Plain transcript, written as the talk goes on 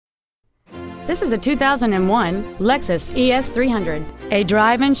This is a 2001 Lexus ES300, a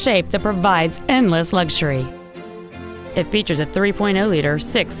drive and shape that provides endless luxury. It features a 3.0-liter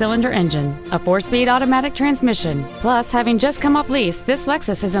six-cylinder engine, a 4-speed automatic transmission. Plus, having just come off lease, this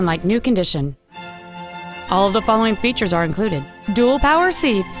Lexus is in like new condition. All of the following features are included: dual power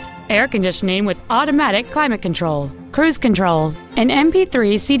seats, air conditioning with automatic climate control, cruise control, an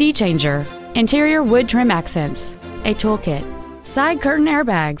MP3 CD changer, interior wood trim accents, a toolkit, side curtain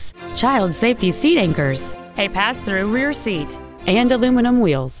airbags, child safety seat anchors, a pass-through rear seat, and aluminum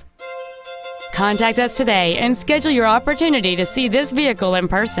wheels. Contact us today and schedule your opportunity to see this vehicle in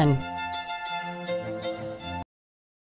person.